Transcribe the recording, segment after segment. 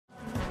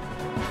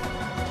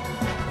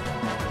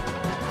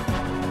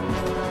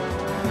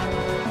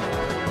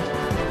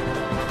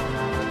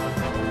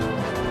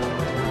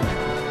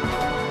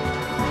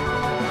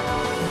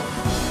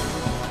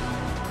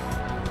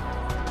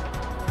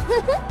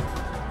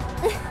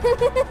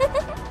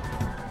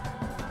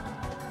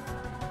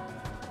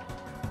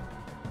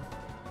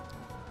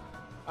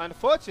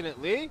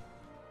Unfortunately,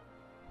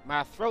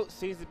 my throat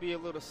seems to be a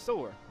little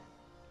sore,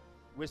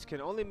 which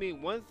can only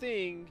mean one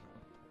thing: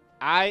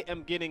 I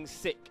am getting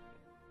sick.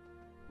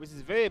 Which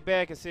is very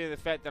bad considering the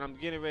fact that I'm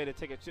getting ready to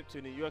take a trip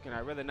to New York and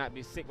I'd rather not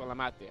be sick while I'm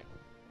out there.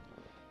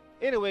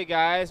 Anyway,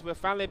 guys, we're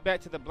finally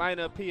back to the blind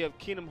LP of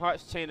Kingdom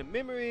Hearts Chain of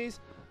Memories.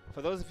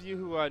 For those of you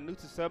who are new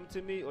to subbing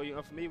to me or you're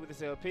unfamiliar with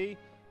this LP,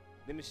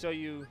 let me show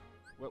you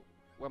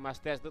what my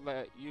stats look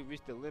like. You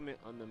reached the limit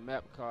on the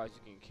map cards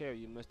you can carry.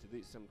 You must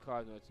delete some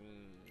cards.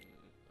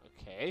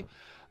 Okay.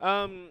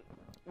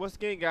 Once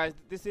again, guys,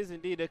 this is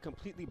indeed a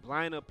completely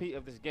blind LP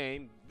of this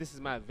game. This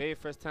is my very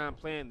first time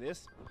playing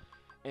this.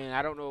 And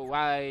I don't know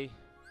why,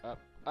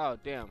 oh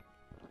damn,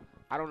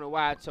 I don't know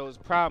why I chose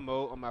Proud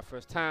Mode on my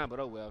first time, but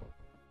oh well.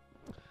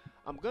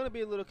 I'm going to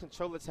be a little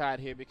controller tied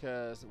here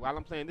because while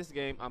I'm playing this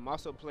game, I'm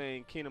also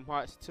playing Kingdom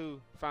Hearts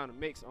 2 Final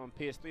Mix on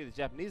PS3, the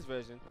Japanese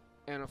version.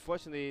 And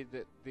unfortunately,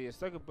 the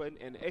circle button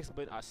and the X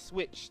button are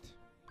switched.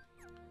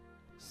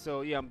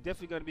 So yeah, I'm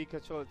definitely going to be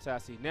controller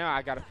tied. See, now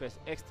I got to press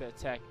X to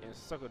attack and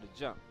circle to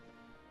jump.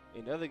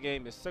 In the other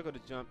game, it's circle to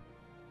jump.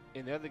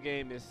 In the other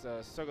game, it's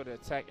circle to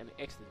attack and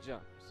X to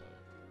jump. So.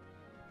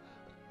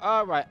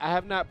 Alright, I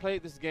have not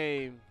played this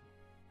game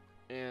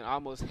in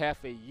almost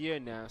half a year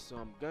now, so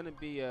I'm gonna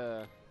be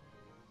a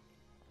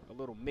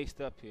little mixed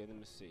up here. Let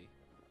me see.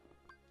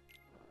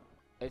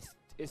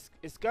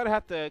 It's gonna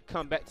have to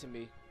come back to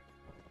me.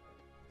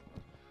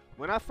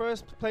 When I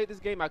first played this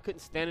game, I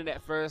couldn't stand it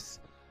at first,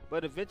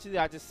 but eventually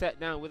I just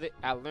sat down with it.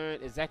 I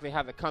learned exactly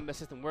how the combat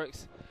system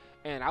works,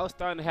 and I was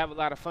starting to have a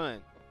lot of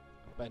fun.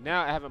 But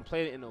now I haven't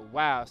played it in a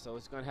while, so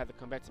it's gonna have to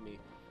come back to me.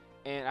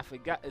 And I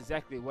forgot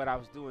exactly what I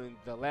was doing.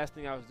 The last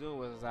thing I was doing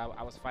was I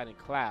was fighting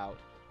Cloud.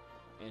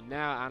 And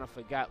now I don't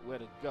forgot where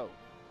to go.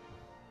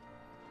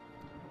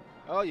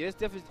 Oh yeah, it's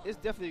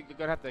definitely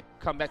gonna have to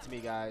come back to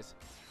me, guys.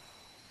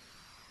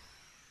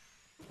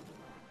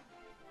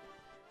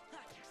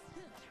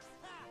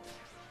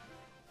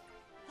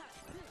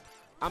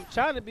 I'm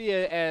trying to be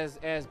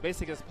as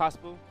basic as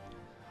possible.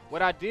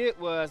 What I did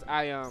was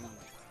I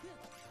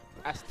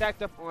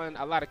stacked up on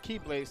a lot of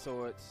Keyblade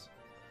swords.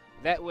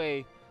 That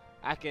way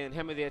I can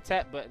hammer the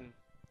attack button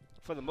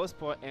for the most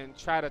part and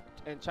try to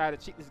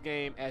cheat this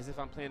game as if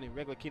I'm playing a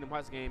regular Kingdom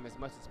Hearts game as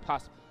much as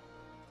possible.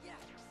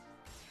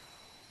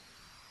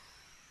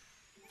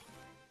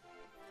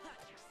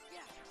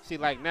 See,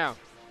 like now,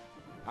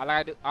 all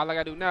I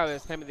gotta do now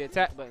is hammer the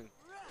attack button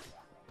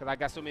because I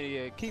got so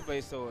many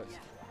Keyblade swords.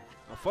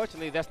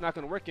 Unfortunately, that's not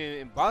gonna work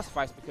in boss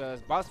fights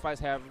because boss fights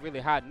have really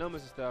high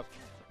numbers and stuff,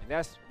 and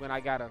that's when I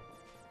gotta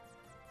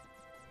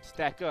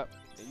stack up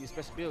and use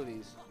special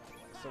abilities.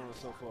 So on and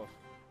so forth.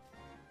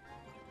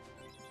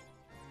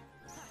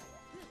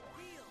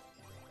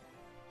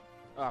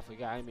 Oh, I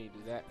forgot. I didn't mean to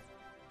do that.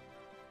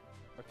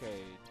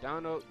 Okay,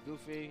 download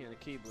Goofy and a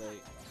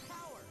Keyblade.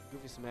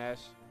 Goofy smash.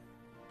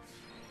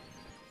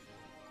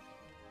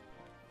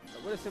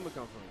 Where did Simba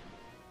come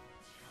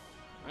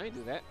from? I didn't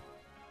do that.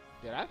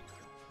 Did I?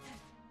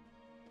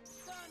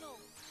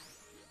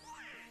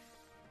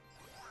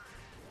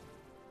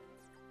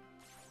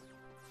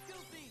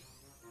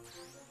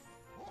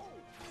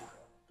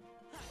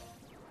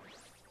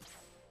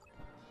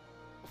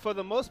 For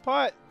the most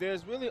part,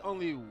 there's really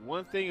only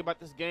one thing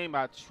about this game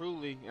I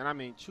truly, and I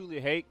mean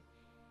truly hate,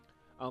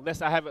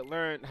 unless I haven't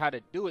learned how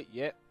to do it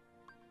yet.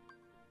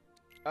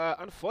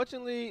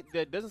 Unfortunately,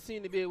 there doesn't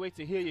seem to be a way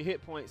to heal your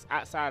hit points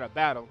outside of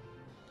battle,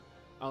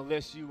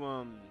 unless you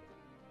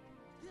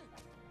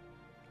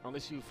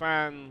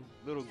find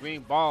little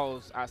green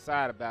balls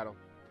outside of battle.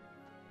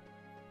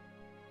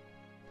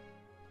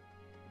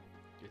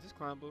 Is this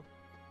climbable?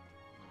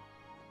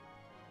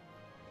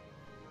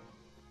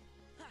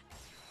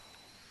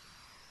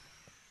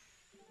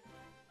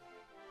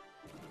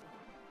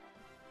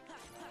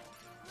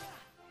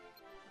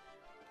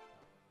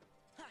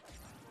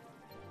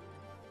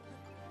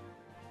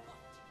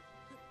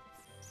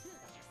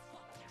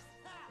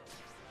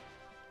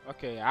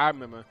 Okay, I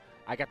remember.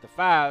 I got the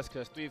 5s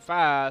because 3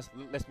 5s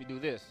lets me do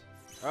this.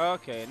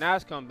 Okay, now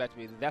it's coming back to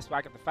me. That's why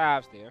I got the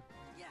 5s there.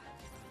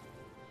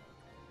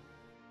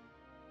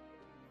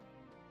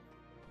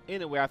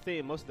 Anyway, I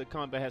think most of the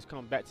combat has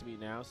come back to me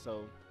now,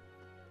 so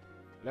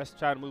let's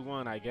try to move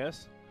on, I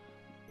guess.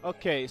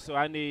 Okay, so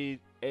I need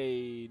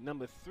a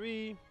number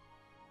 3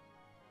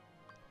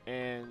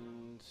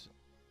 and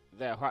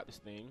that heartless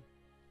thing.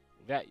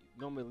 That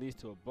normally leads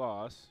to a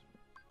boss.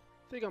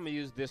 I think I'm going to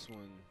use this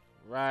one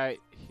right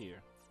here.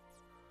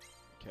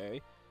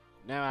 Okay,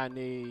 now I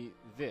need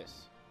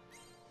this.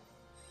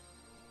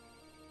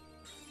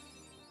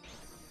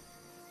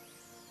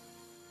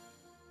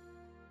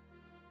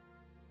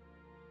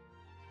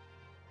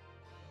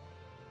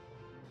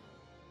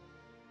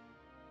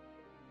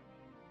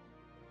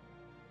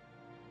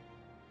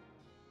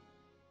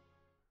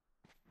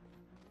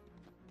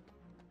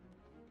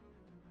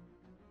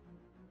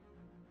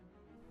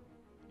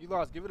 You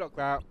lost. Give it up,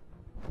 Cloud.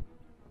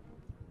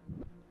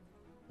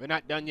 We're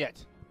not done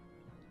yet.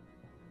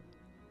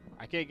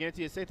 I can't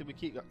guarantee it's safe if we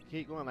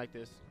keep going like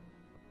this.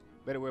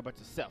 Better worry about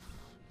yourself.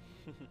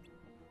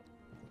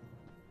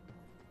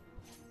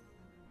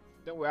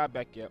 Don't worry, I'll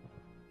back you up.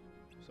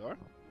 Sorry?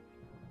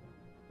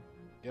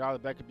 Get all the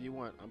backup you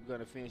want. I'm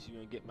gonna finish you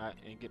and get back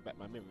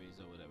my memories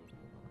or whatever.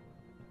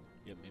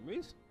 Your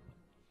memories?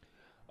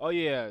 Oh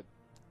yeah,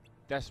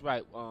 that's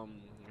right.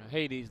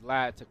 Hades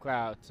lied to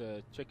Cloud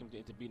to trick him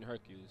into beating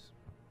Hercules.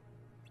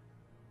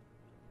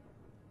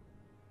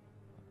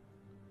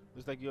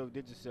 Looks like you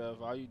overdid yourself.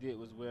 All you did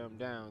was wear him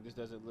down. This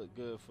doesn't look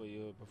good for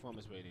your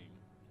performance rating.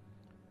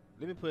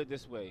 Let me put it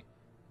this way.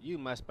 You,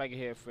 my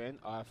spiky-haired friend,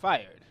 are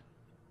fired.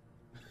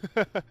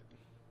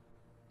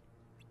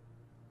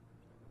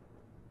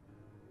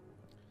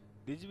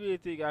 Did you really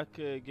think I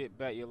could get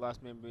back your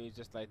lost memories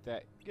just like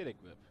that? Get a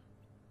grip.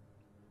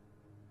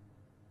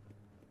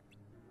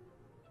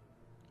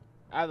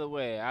 Either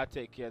way, I'll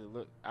take care of the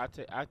look. I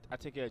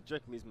take care of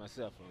Hercules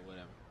myself or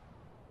whatever.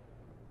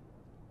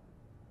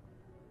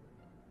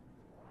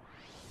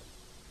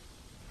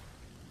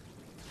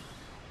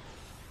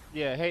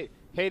 Yeah,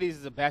 Hades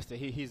is a bastard.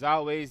 He's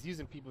always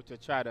using people to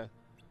try to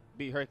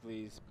beat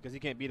Hercules because he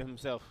can't beat him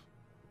himself.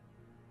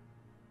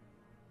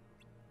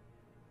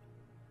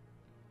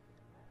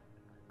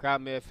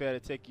 Cloud may have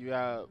failed to take you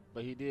out,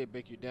 but he did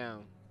break you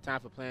down. Time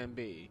for plan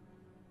B.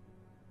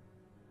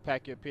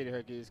 Pack your pity,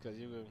 Hercules, because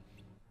you will.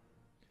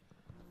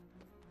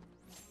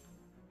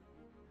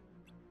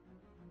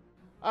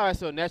 Alright,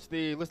 so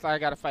naturally, looks like I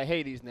gotta fight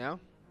Hades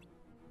now.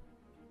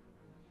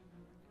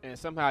 And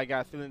somehow I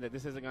got a feeling that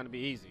this isn't gonna be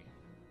easy.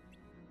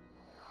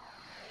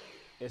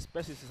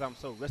 Especially since I'm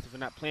so rested for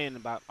not playing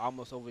about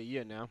almost over a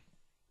year now.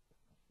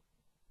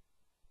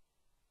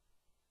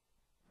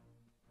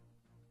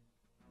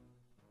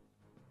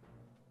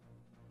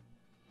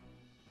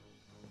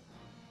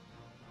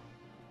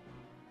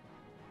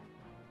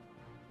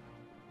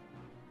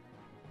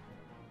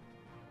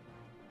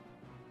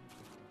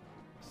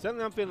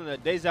 Suddenly I'm feeling a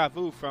deja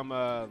vu from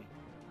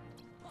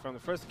the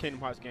first Kingdom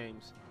Hearts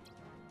games.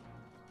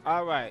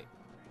 Alright.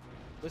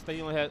 Looks like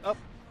you only had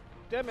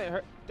damn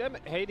it,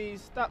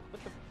 Hades, stop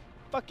with the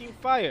fucking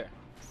fire.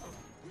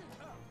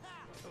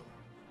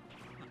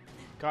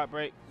 Card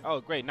break. Oh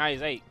great, now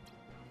he's 8.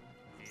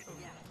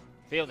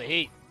 Feel the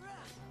heat.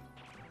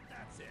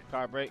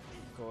 Card break,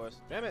 of course.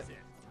 Damn it.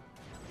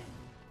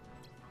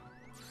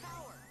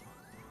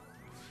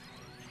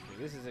 Okay,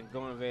 this isn't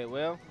going very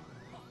well.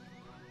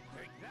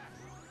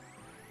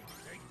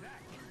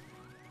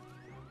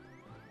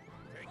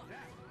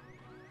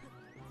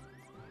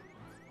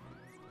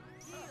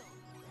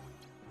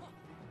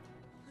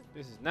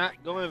 This is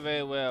not going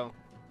very well.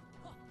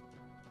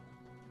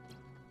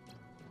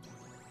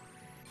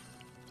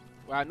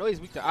 Well, I know he's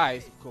weak to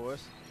ice, of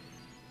course.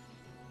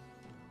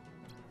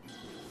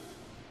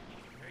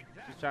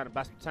 Just trying to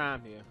buy some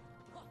time here.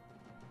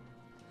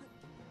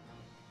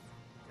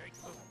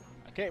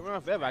 I can't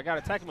run forever. I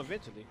gotta attack him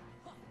eventually.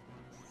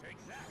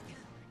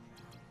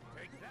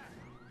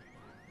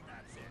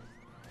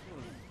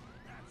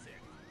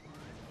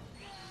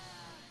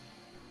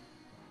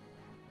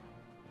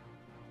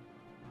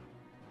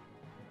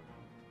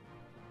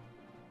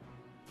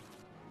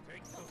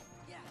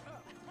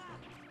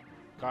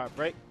 Card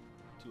break.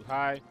 Too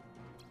high.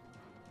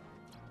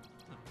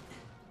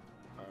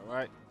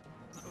 Alright.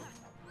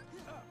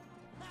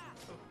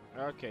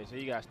 Okay, so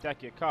you gotta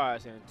stack your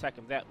cards and attack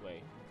him that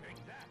way.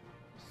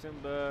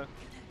 Simba.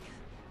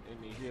 Let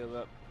me heal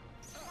up.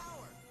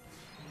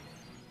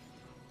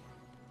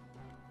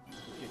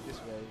 Get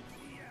this way.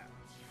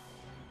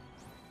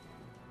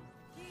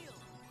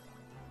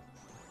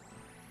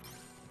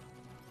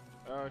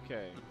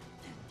 Okay.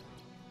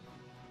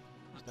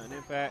 Stun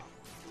impact.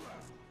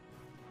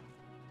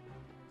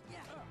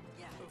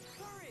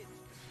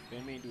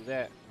 Didn't mean to do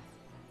that.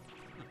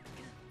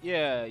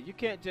 Yeah, you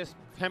can't just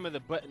hammer the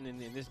button in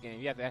this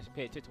game. You have to actually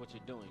pay attention to what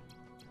you're doing.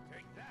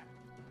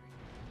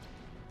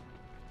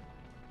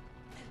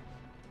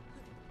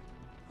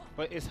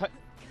 But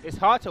it's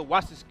hard to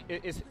watch this.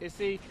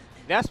 See,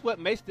 that's what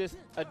makes this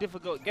a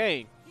difficult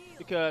game,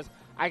 because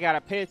I gotta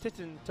pay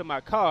attention to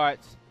my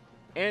cards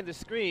and the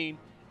screen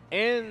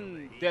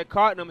and their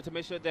card number to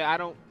make sure that I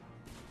don't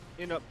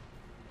end up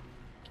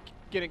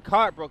getting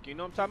card broken. You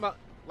know what I'm talking about?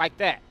 Like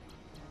that.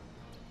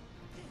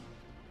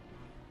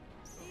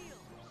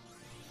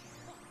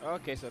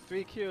 Okay, so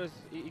 3 cures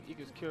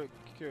equals cure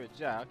a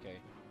Ja. Okay.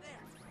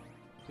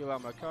 Kill all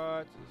my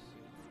cards.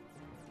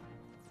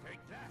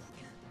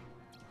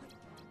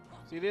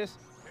 See this?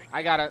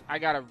 I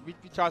gotta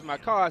recharge my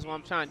cards while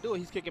I'm trying to do it.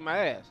 He's kicking my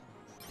ass.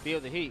 Feel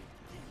the heat.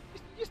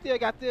 You still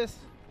got this?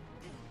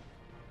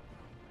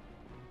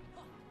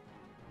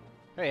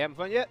 Hey, having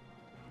fun yet?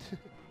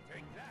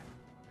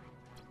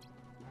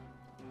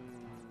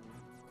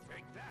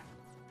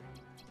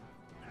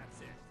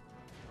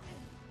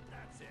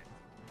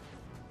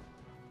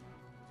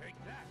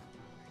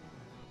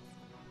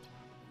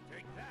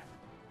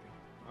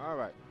 All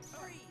right.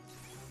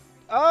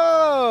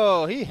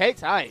 Oh, he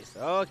hates ice.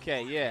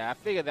 Okay, yeah, I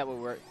figured that would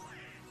work.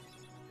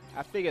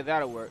 I figured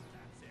that'll work.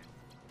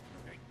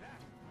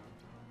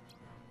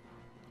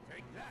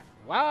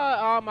 Why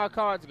are all my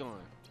cards going?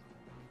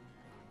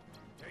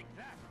 Take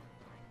that.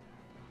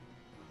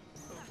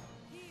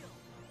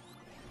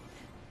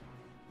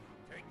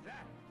 Take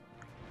that.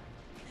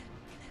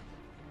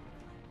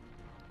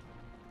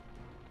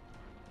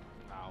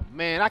 Oh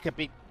man, I could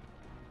beat.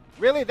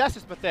 Really? That's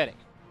just pathetic.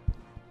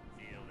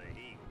 Feel the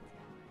heat.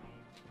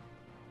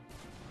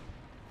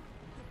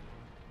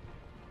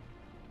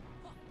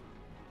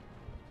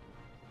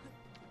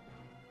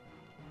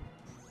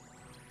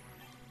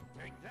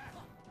 Take that.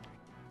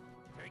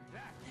 Take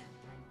that.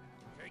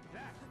 Take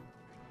that.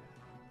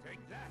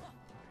 Take that.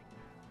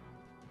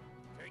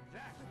 Take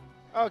that.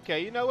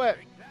 Okay, you know what?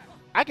 Take that.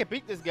 I can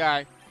beat this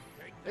guy.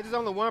 Take There's just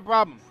only one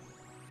problem.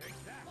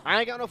 Take that. I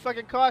ain't got no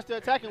fucking cards to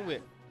attack him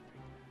with.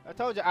 I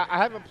told you, I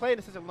haven't played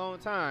in such a long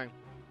time.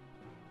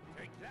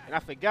 Take that. And I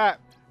forgot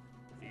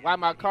why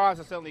my cards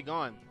are suddenly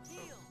gone.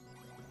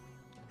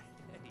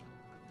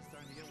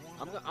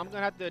 I'm gonna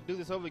have to do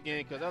this over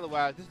again because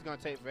otherwise this is gonna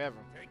take forever.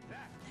 Take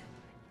that.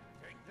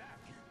 Take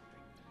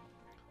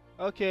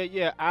that. Okay,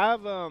 yeah,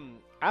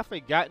 I've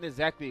forgotten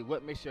exactly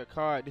what makes your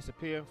card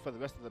disappear for the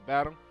rest of the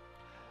battle.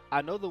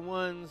 I know the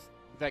ones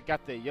that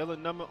got the yellow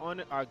number on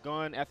it are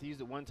gone after you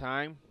use it one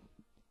time.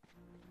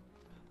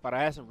 But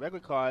I had some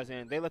regular cards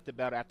and they left the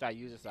battle after I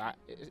used it, so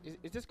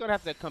it's just gonna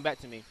have to come back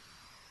to me.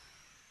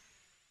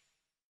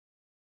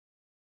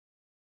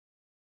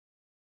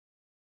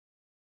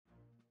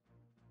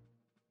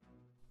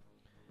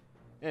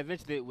 And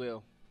eventually it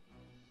will.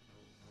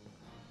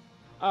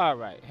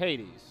 Alright,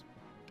 Hades.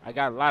 I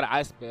got a lot of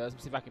ice spells. Let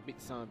me see if I can beat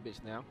the son of a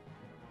bitch now.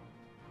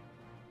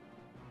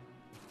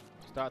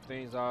 Start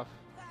things off.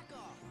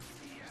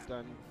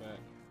 Stun back.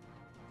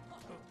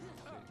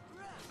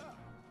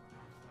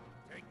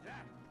 Take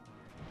that.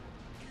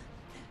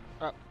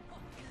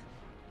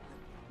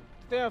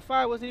 Damn,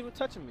 fire wasn't even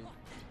touching me.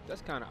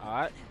 That's kind of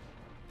odd.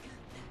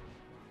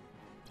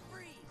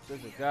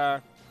 There's a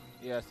guy.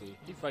 Yeah, I see.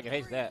 He fucking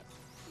hates that.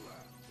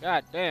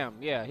 God damn,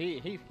 yeah,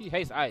 he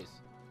hates ice.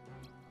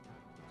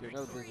 Do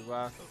another Blizzard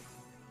Wild.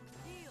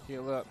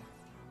 Heal up.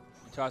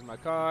 Charge my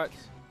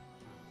cards.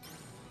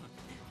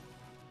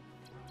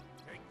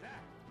 Take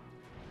that.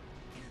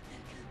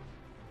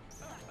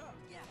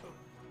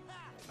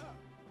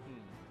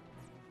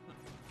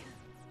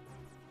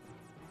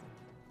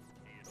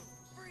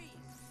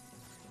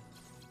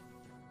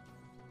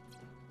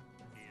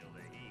 Feel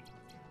the heat.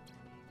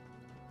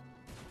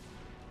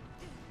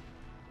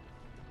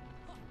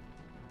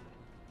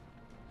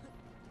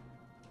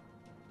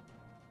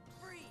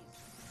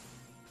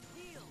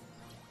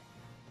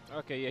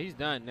 Okay, yeah, he's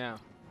done now.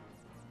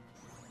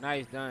 Now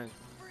he's done.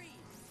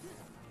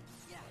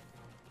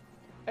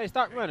 Hey,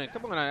 stop running.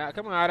 Come on,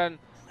 come on.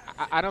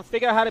 I don't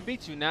figure out how to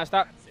beat you now.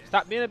 Stop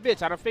being a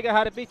bitch. I don't figure out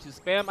how to beat you.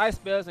 Spam ice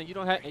spells and you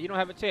don't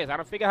have a chance. I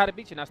don't figure out how to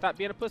beat you now. Stop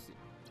being a pussy.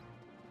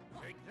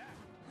 Take that.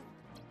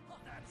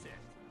 That's it.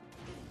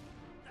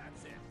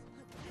 That's it.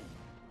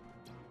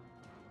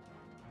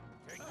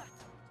 Take that.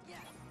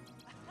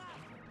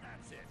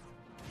 That's it.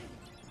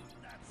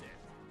 That's it.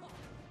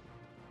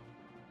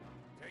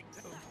 Take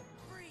that.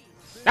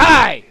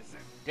 Die!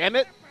 Damn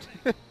it.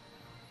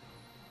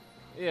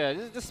 Yeah,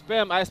 just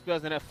spam ice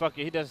spells in that fucker.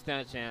 He doesn't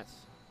stand a chance.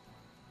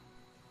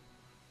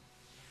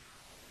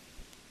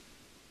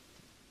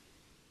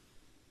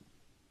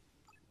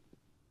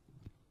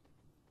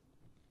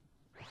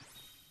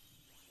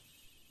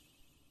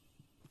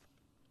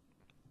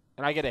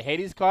 And I get a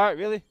Hades card?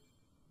 Really?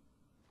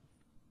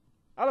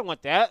 I don't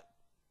want that.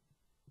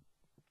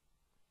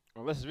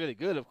 Unless it's really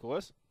good, of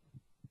course.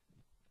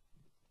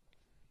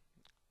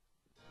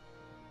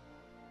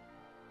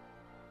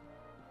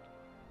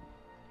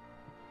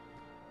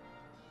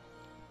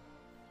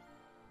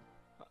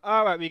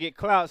 Alright, we get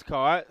Cloud's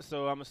card.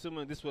 So I'm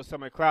assuming this will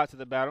summon Cloud to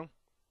the battle.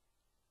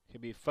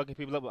 He'll be fucking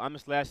people up with Armor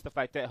Slash, stuff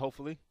like that,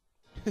 hopefully.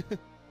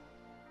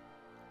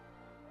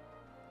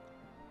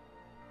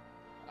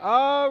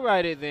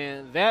 Alrighty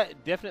then,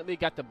 that definitely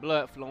got the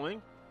blood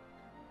flowing.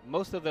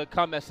 Most of the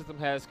combat system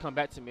has come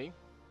back to me.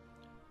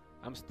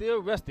 I'm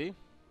still rusty,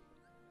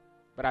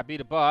 but I beat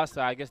a boss,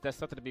 so I guess that's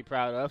something to be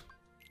proud of.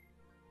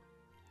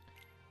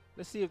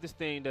 Let's see if this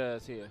thing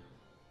does here.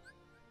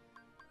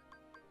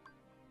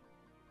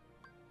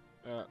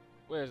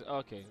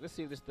 Okay, let's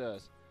see if this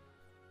does.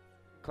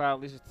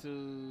 Cloud leads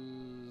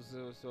to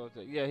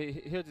yeah,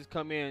 he'll just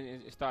come in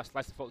and start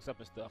slicing folks up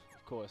and stuff,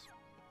 of course.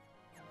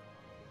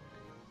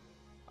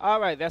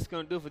 Alright, that's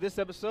gonna do it for this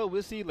episode.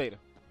 We'll see you later.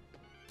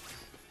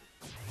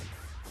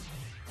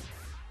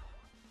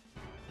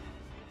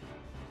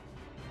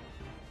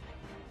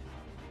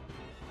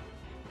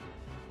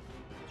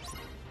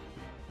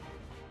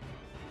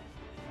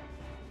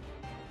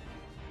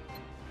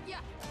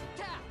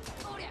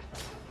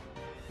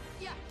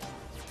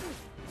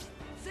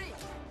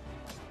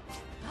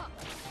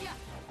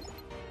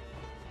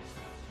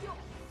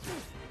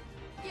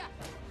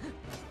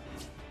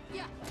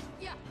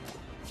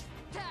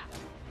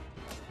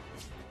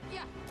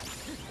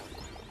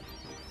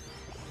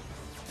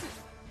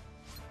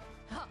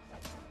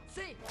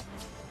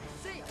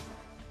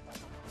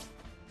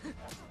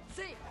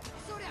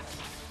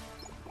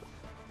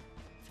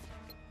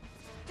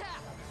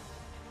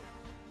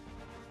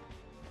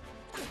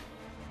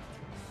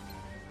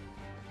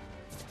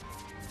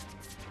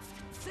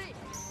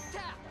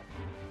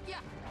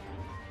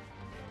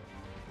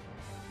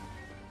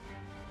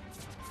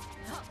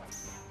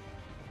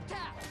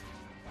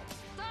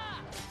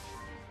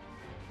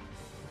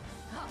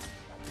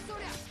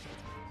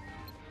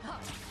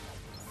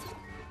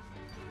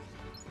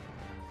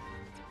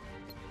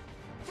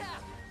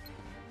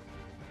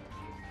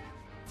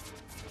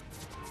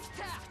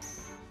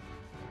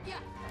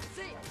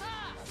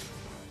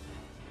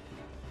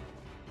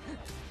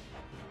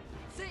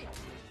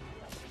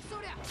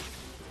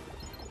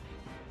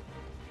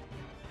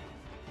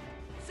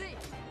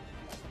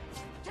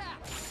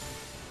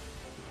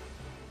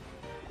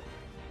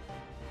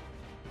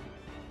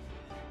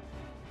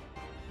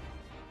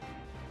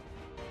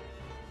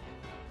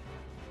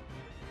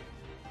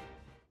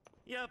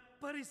 やっ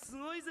ぱりす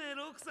ごいぜ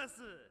ロクサ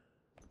ス。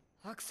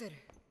アクセル、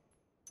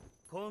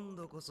今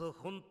度こそ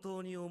本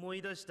当に思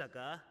い出した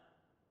か。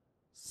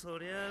そ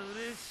りゃ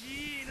嬉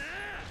しいな。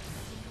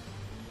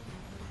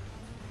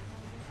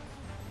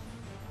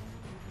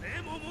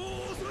でもも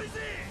う遅いぜ。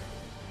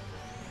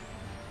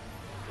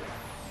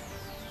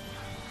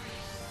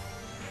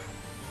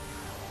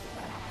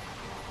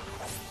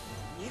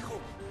2本。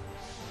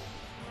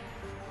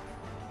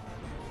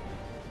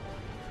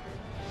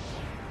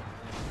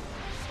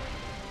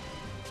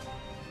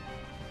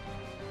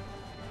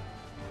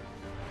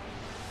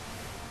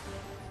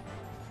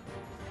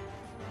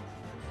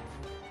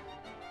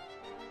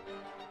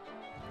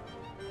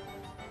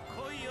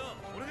来いよ、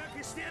俺が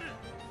消してやる。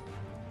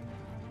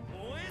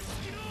燃え尽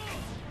きろ。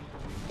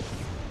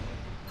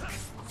はっ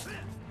せっ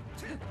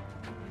せっ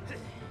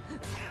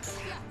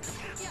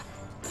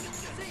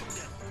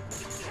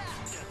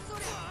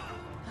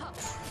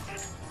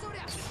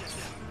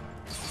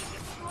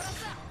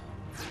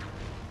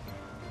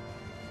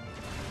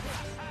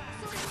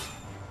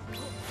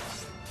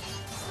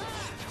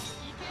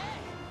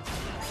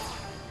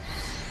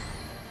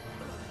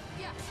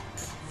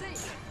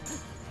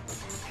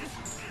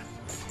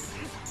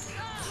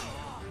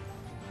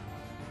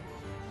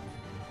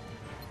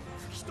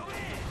吹き飛べ。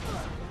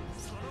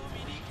その身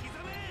に刻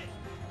め。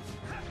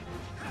はっ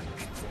はっ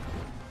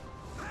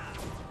はっ。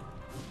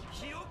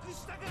記憶し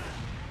たか。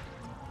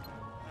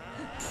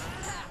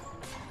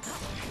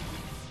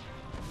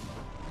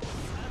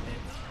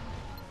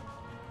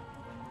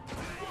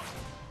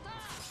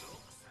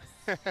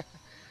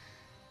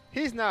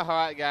He's not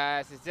hard,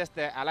 guys. It's just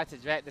that I like to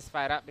drag this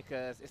fight out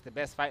because it's the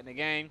best fight in the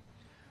game.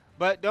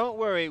 But don't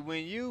worry,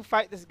 when you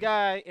fight this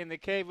guy in the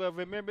Cave of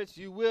Remembrance,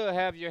 you will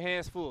have your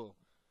hands full.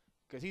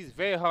 Because he's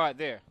very hard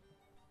there.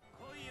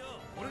 来いよ、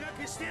俺が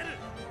消してやる。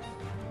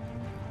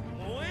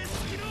燃え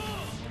尽きろ。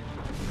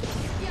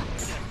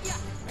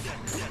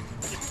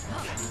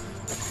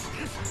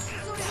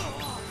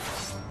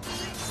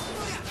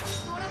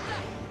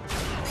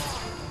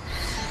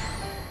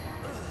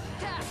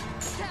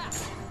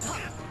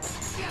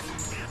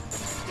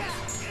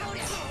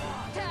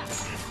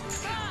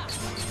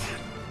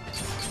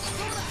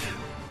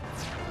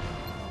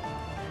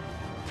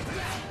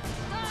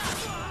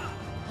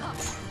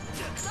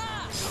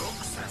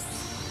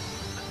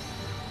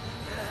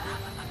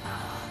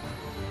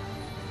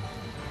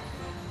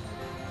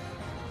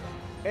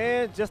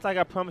And just like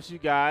I promised you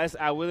guys,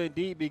 I will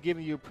indeed be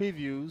giving you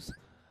previews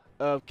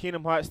of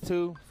Kingdom Hearts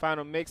 2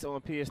 Final Mix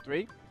on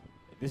PS3.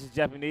 This is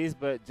Japanese,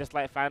 but just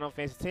like Final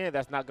Fantasy X,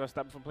 that's not going to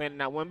stop me from playing it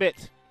not one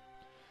bit.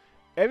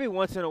 Every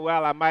once in a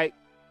while, I might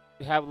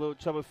have a little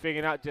trouble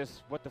figuring out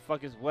just what the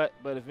fuck is what,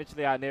 but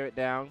eventually I'll narrow it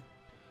down.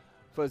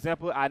 For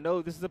example, I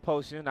know this is a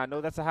potion. I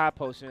know that's a high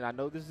potion. I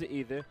know this is an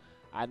ether.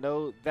 I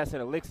know that's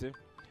an elixir.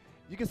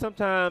 You can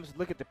sometimes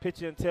look at the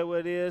picture and tell what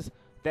it is.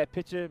 That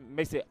picture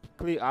makes it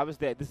clear obvious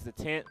that this is a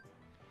tent.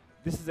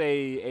 This is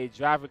a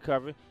drive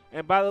recovery.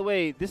 And by the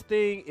way, this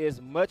thing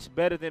is much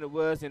better than it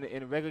was in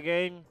the regular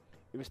game.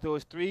 It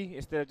restores 3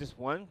 instead of just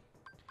 1.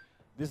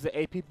 This is an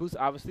AP boost,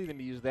 obviously. Let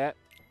me use that.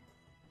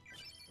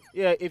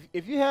 Yeah,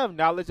 if you have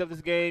knowledge of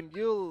this game,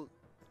 you'll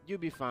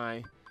be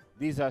fine.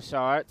 These are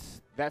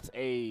shards. That's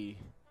a,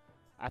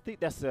 I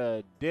think that's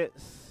a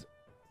dense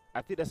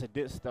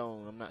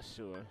stone. I'm not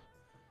sure.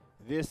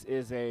 This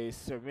is a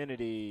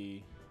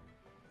serenity.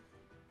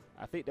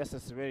 I think that's a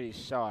serenity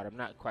shard. I'm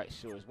not quite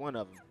sure. It's one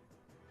of them.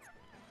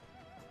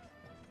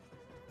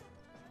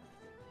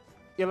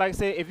 Yeah, like I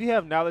said, if you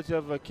have knowledge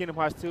of Kingdom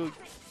Hearts 2,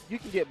 you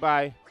can get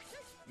by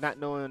not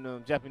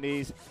knowing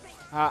Japanese.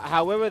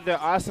 However, there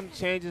are some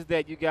changes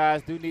that you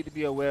guys do need to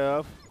be aware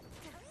of.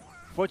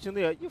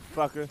 Fortunately, you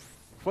fucker.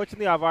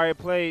 Fortunately, I've already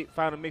played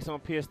Final Mix on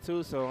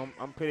PS2, so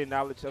I'm pretty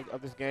knowledge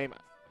of this game.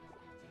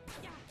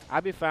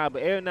 I'll be fine,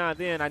 but every now and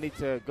then I need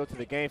to go to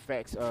the Game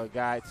Facts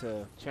guide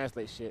to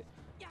translate shit.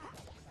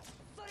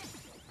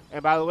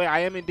 And by the way,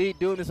 I am indeed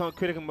doing this on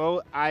critical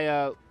mode.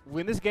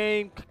 When this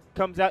game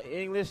comes out in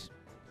English,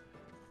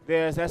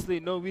 there's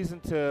absolutely no reason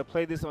to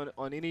play this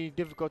on any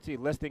difficulty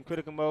less than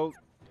critical mode,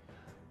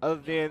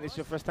 other than it's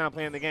your first time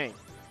playing the game.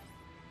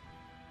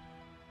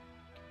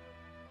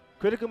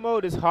 Critical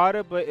mode is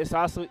harder, but it's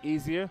also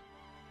easier.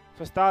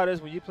 For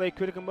starters, when you play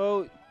critical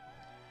mode,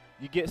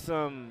 you get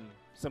some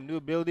new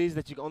abilities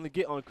that you can only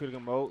get on critical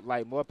mode,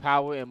 like more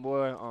power and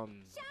more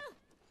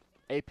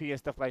AP and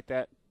stuff like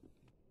that.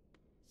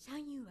 シャ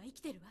ンユーは生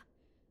きてるわ。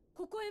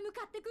ここへ向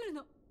かってくる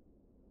の。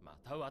ま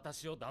た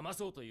私を騙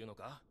そうというの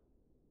か。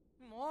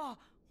もう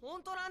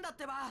本当なんだっ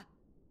てば。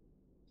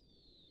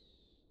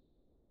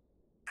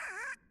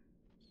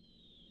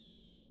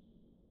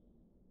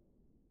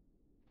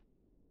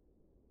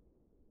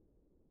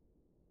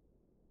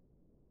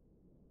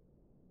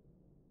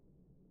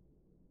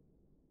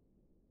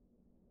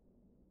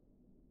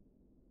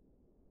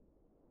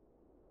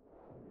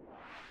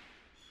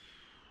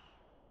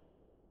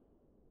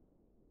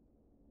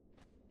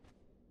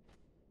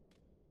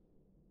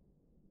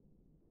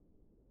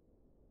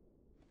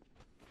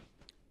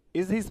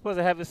Is he supposed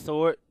to have his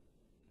sword?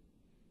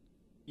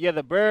 Yeah,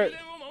 the bird.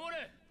 宮殿を守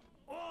れ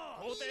皇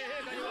帝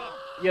陛下には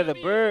Yeah, the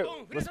神 bird 一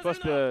本触れ was させる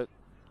supposed な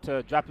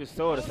to drop his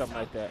sword or something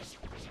like that.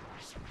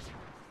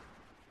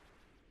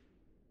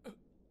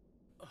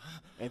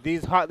 And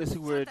these heartless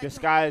who were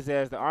disguised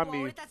as the もう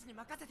army 俺たちに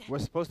任せて were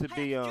supposed to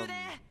be 早く宮殿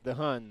へ the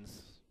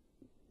Huns.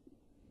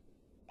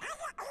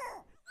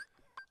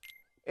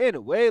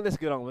 Anyway, let's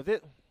get on with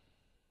it.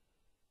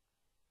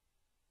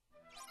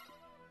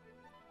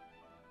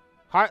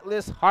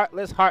 Heartless,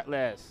 heartless,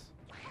 heartless.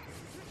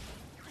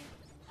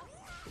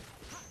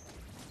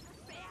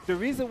 The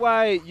reason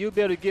why you'll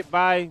be able to get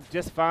by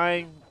just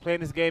fine playing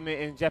this game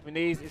in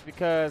Japanese is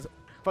because,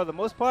 for the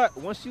most part,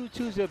 once you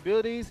choose your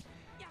abilities,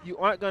 you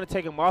aren't going to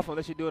take them off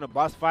unless you're doing a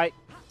boss fight.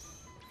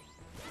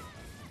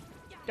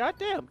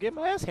 Goddamn, get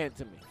my ass handed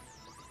to me.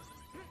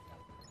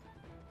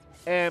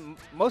 And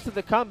most of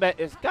the combat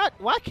is, God,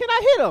 why can't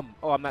I hit him?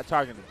 Oh, I'm not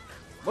targeting.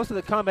 Most of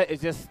the combat is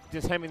just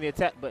hammering the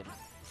attack button.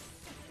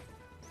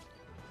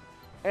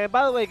 And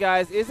by the way,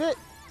 guys, is it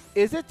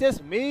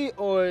just me,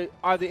 or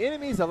are the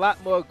enemies a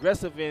lot more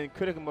aggressive in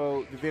critical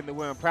mode than they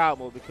were in proud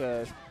mode?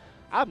 Because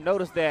I've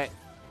noticed that,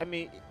 I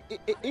mean,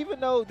 even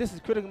though this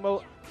is critical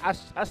mode,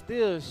 I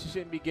still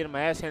shouldn't be getting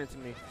my ass handed to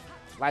me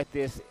like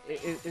this.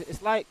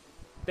 It's like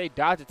they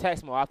dodge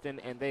attacks more often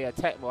and they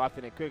attack more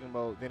often in critical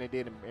mode than they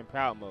did in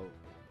proud mode.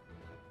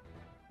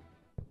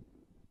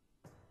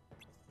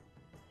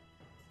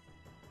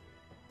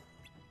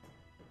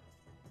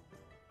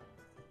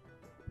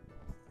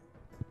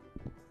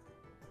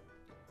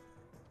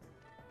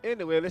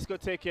 Anyway, let's go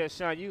take care of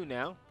Shan Yu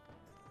now.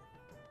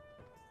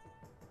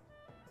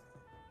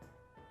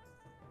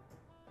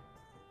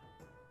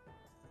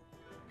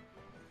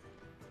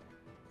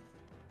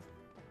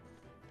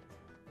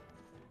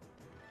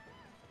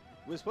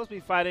 We're supposed to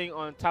be fighting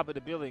on top of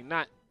the building,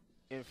 not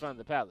in front of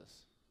the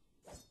palace.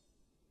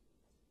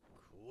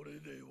 これ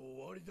で終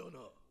わりだな。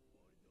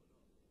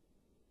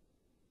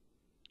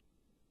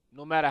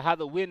 No matter how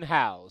the wind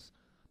howls,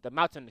 the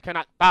mountain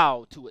cannot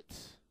bow to it.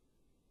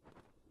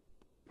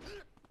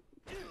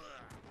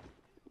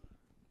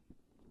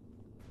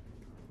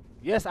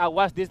 Yes, I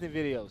watch Disney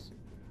videos.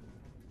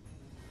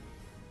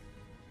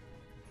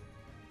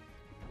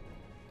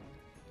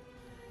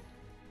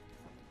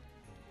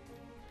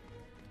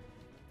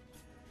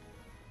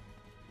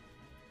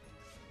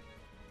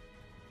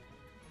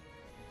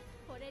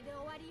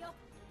 Yo.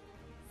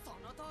 そ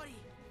の通り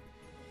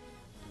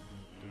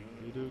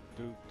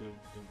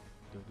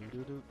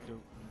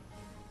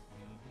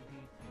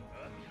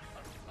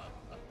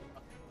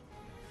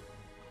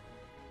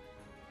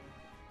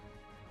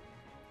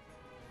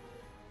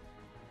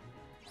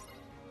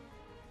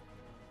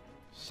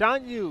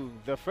Shan Yu,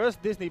 the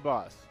first Disney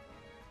boss.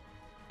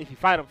 If you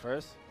fight him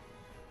first.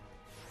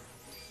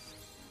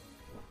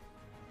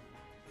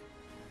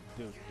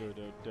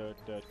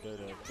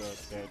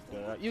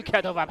 You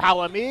can't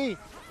overpower me.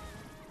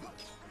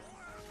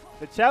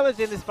 The challenge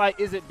in this fight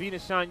isn't beating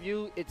Shan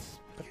Yu, it's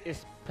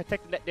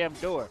protecting that damn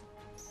door.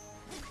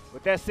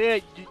 With that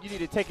said, you need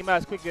to take him out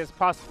as quickly as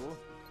possible.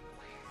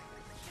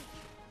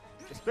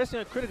 Especially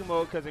in critical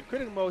mode, because in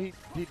critical mode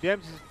he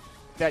damages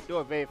that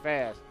door very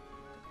fast.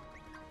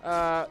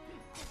 I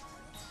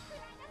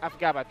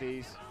forgot about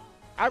these.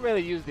 I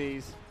rarely use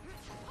these.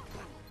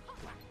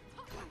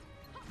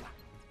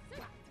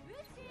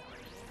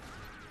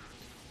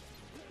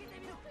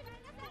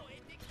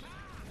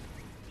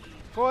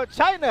 For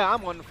China,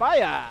 I'm on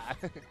fire.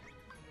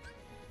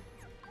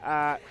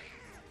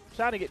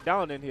 Trying to get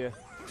down in here.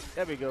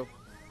 There we go.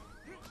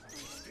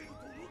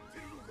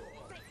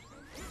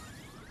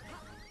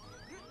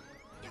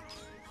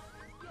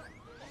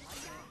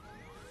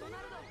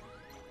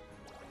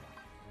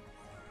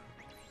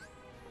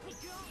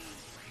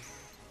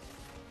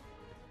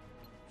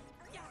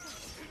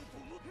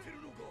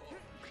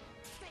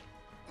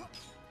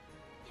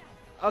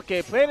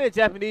 Okay, playing in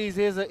Japanese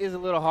is a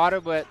little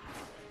harder, but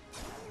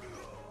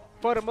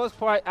for the most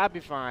part, I'll be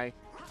fine.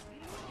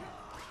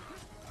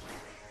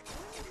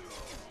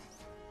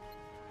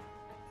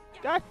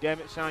 God damn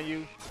it, Shan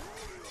Yu.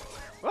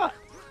 What?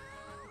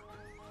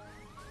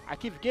 I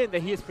keep forgetting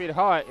that he is pretty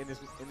hard in this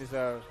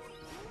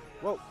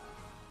whoa.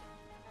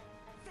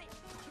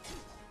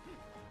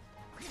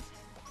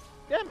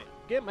 Damn it,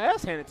 get my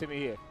ass handed to me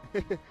here.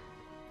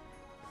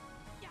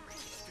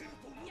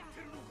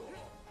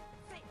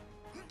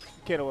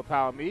 Can't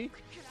overpower me.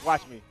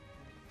 Watch me.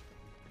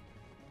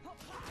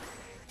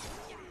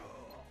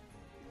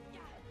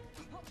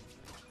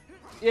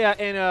 Yeah,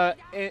 and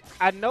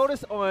I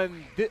noticed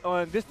on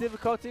this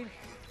difficulty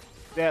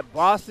that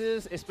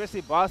bosses,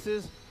 especially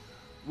bosses,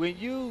 when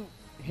you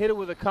hit it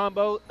with a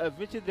combo,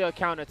 eventually they'll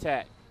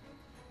counterattack.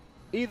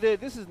 Either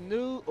this is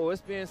new or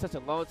it's been such a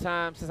long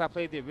time since I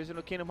played the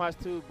original Kingdom Hearts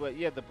 2, but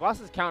yeah, the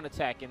bosses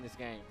counterattack in this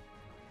game.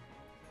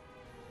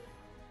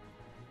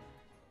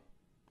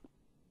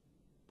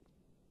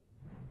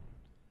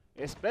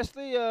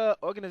 Especially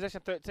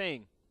Organization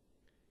 13.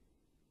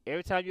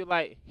 Every time you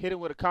like hit him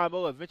with a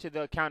combo, eventually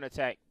they'll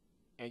counterattack,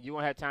 and you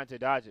won't have time to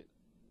dodge it.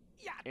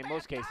 in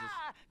most cases.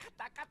 勝っ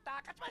た勝った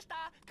勝ちまし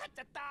た勝っち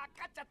ゃった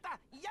勝っちゃった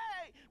イエ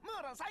ーイム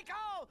ーラン最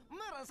高ム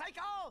ーラン最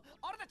高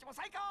俺たちも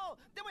最高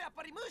でもやっ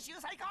ぱりムーシュ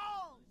ー最高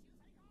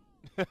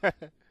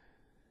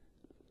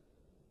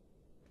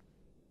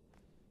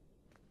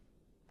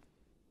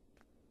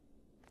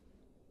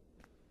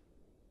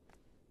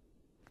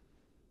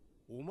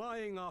お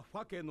前がフ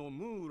ァケの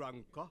ムーラ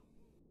ンか？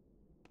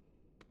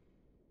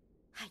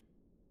はい。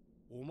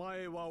お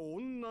前は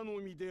女の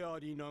身であ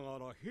りなが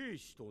ら兵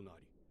士とな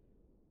り、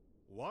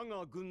我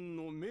が軍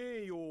の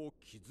名誉を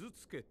傷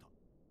つけた。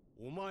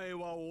お前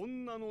は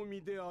女の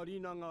身であり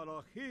なが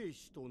ら兵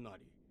士とな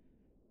り、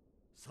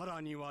さ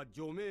らには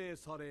除名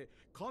され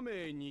家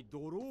名に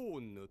泥を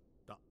塗っ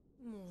た。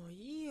もう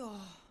いいよ。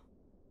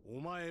お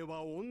前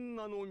は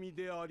女の身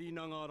であり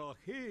ながら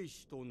兵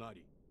士とな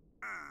り、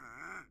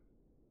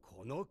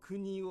この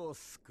国を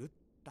救っ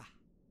た。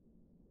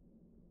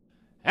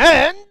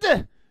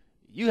And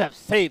you have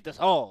saved us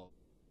all.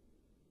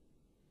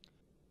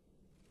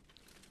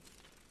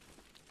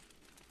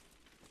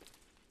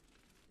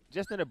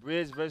 Just an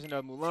abridged version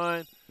of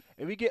Mulan.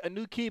 And we get a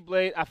new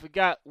Keyblade. I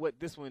forgot what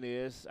this one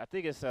is. I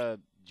think it's a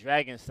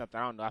dragon something.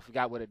 I don't know. I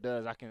forgot what it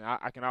does. I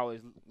can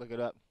always look it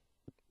up.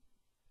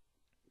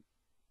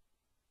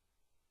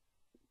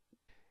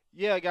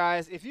 Yeah,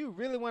 guys, if you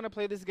really want to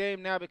play this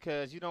game now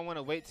because you don't want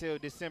to wait till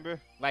December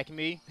like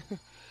me,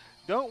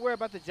 don't worry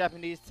about the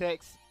Japanese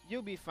text.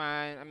 You'll be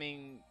fine. I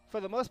mean,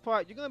 for the most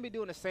part, you're going to be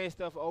doing the same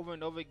stuff over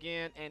and over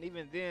again. And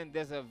even then,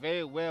 there's a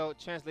very well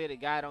translated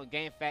guide on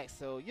GameFAQs,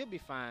 so you'll be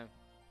fine.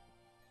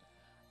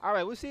 All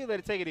right, we'll see you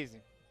later. Take it easy.